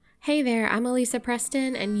Hey there, I'm Elisa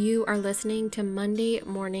Preston, and you are listening to Monday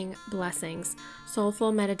Morning Blessings,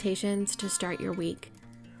 soulful meditations to start your week.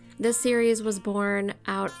 This series was born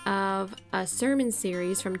out of a sermon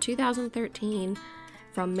series from 2013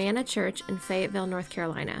 from Manna Church in Fayetteville, North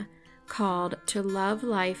Carolina, called To Love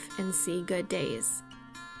Life and See Good Days.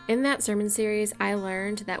 In that sermon series, I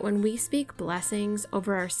learned that when we speak blessings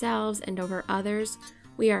over ourselves and over others,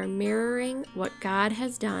 we are mirroring what God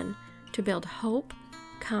has done to build hope,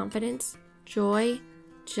 confidence, joy,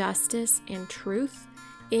 justice, and truth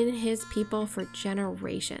in His people for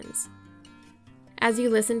generations. As you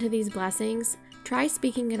listen to these blessings, try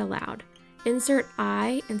speaking it aloud. Insert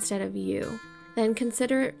I instead of you. Then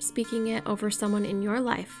consider speaking it over someone in your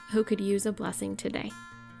life who could use a blessing today.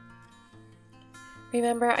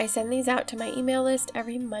 Remember, I send these out to my email list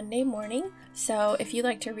every Monday morning, so if you'd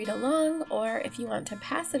like to read along or if you want to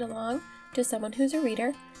pass it along to someone who's a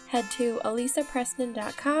reader, head to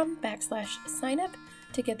elisapreston.com/signup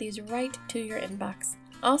to get these right to your inbox.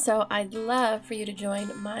 Also, I'd love for you to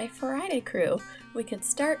join my Friday crew. We could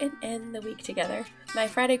start and end the week together. My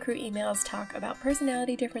Friday crew emails talk about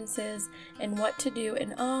personality differences and what to do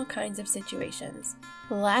in all kinds of situations.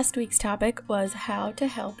 Last week's topic was how to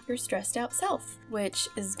help your stressed out self, which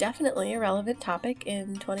is definitely a relevant topic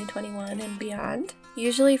in 2021 and beyond.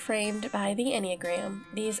 Usually framed by the Enneagram,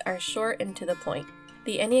 these are short and to the point.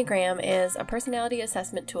 The Enneagram is a personality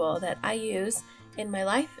assessment tool that I use in my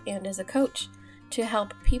life and as a coach to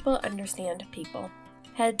help people understand people.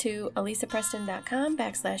 Head to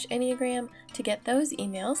elisapreston.com/Enneagram to get those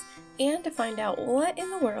emails and to find out what in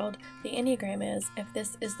the world the Enneagram is if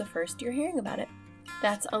this is the first you're hearing about it.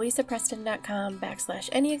 That's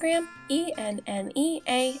elisapreston.com/Enneagram,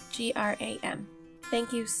 ENNEAGRAM.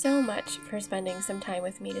 Thank you so much for spending some time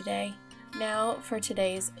with me today. Now for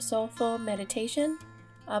today's soulful meditation,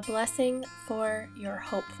 a blessing for your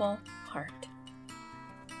hopeful heart.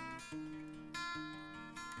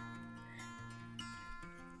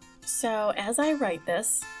 So as I write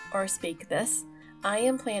this, or speak this, I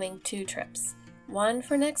am planning 2 trips. One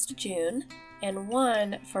for next June, and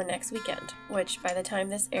one for next weekend, which by the time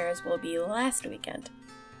this airs will be last weekend.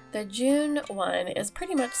 The June one is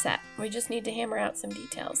pretty much set. We just need to hammer out some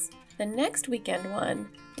details. The next weekend one,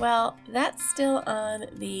 well, that's still on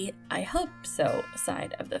the I hope so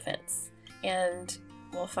side of the fence. And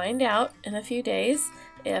we'll find out in a few days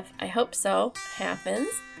if I hope so happens.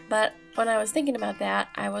 But when I was thinking about that,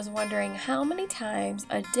 I was wondering how many times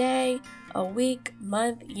a day, a week,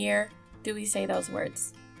 month, year do we say those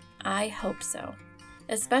words? I hope so.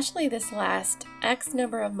 Especially this last X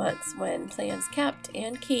number of months when plans kept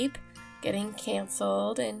and keep getting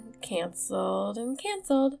canceled and canceled and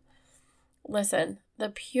canceled. Listen, the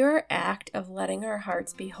pure act of letting our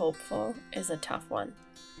hearts be hopeful is a tough one.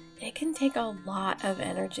 It can take a lot of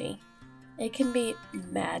energy. It can be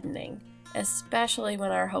maddening, especially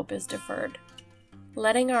when our hope is deferred.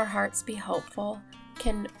 Letting our hearts be hopeful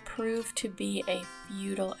can prove to be a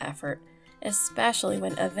futile effort, especially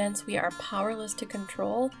when events we are powerless to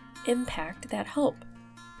control impact that hope.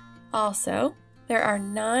 Also, there are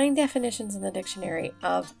 9 definitions in the dictionary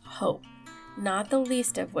of hope, not the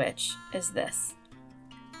least of which is this: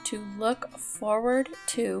 to look forward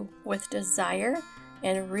to with desire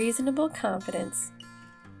and reasonable confidence,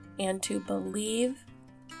 and to believe,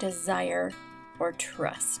 desire, or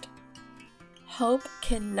trust. Hope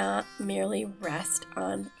cannot merely rest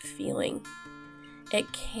on feeling.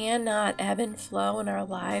 It cannot ebb and flow in our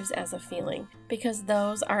lives as a feeling, because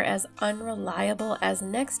those are as unreliable as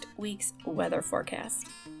next week's weather forecast.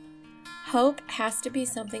 Hope has to be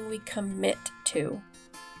something we commit to.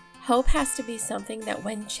 Hope has to be something that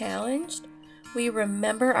when challenged, we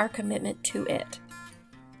remember our commitment to it.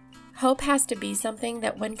 Hope has to be something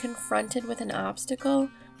that when confronted with an obstacle,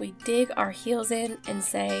 we dig our heels in and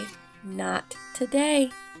say, not today.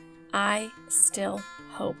 I still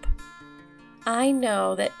hope. I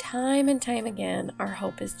know that time and time again, our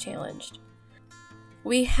hope is challenged.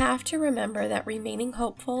 We have to remember that remaining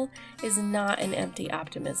hopeful is not an empty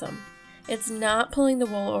optimism. It's not pulling the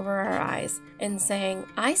wool over our eyes and saying,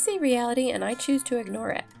 I see reality and I choose to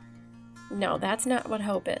ignore it. No, that's not what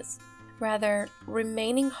hope is. Rather,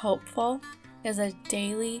 remaining hopeful is a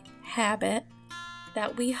daily habit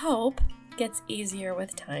that we hope gets easier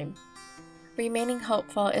with time. Remaining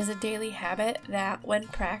hopeful is a daily habit that, when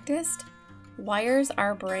practiced, wires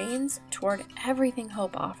our brains toward everything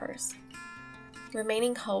hope offers.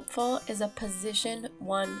 Remaining hopeful is a position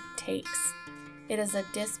one takes. It is a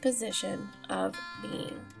disposition of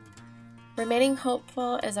being. Remaining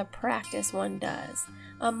hopeful is a practice one does,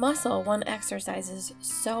 a muscle one exercises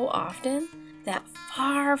so often that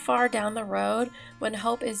far, far down the road, when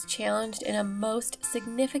hope is challenged in a most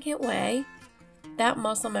significant way, that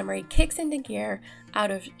muscle memory kicks into gear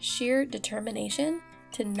out of sheer determination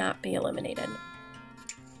to not be eliminated.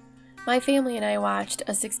 My family and I watched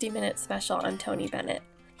a 60-minute special on Tony Bennett.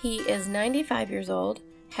 He is 95 years old,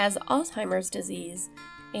 has Alzheimer's disease,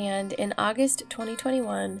 and in August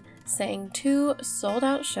 2021 sang 2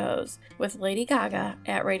 sold-out shows with Lady Gaga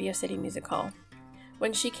at Radio City Music Hall.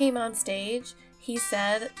 When she came on stage,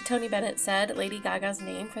 Tony Bennett said Lady Gaga's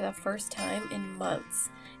name for the first time in months,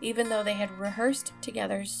 even though they had rehearsed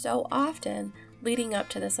together so often leading up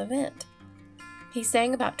to this event. He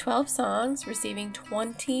sang about 12 songs, receiving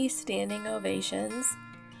 20 standing ovations.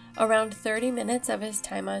 Around 30 minutes of his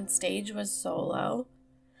time on stage was solo.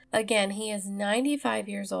 Again, he is 95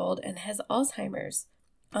 years old and has Alzheimer's,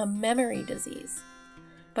 a memory disease.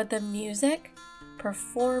 But the music,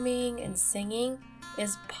 performing, and singing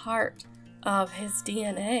is part of his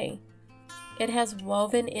DNA. It has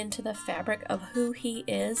woven into the fabric of who he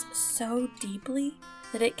is so deeply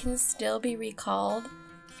that it can still be recalled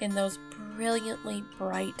in those brilliantly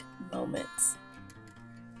bright moments.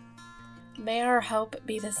 May our hope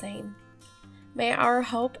be the same. May our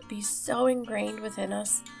hope be so ingrained within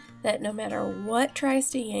us that no matter what tries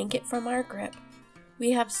to yank it from our grip,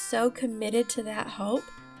 we have so committed to that hope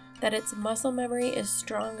that its muscle memory is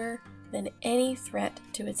stronger than any threat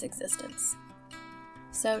to its existence.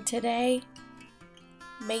 So today,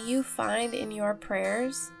 may you find in your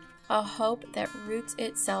prayers a hope that roots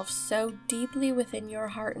itself so deeply within your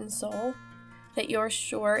heart and soul that you're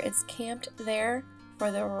sure it's camped there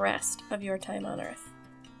for the rest of your time on earth.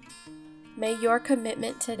 May your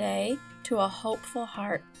commitment today to a hopeful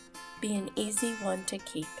heart be an easy one to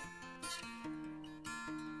keep.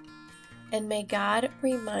 And may God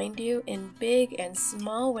remind you in big and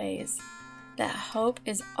small ways that hope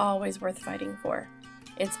is always worth fighting for.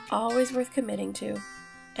 It's always worth committing to,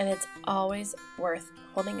 and it's always worth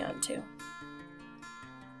holding on to.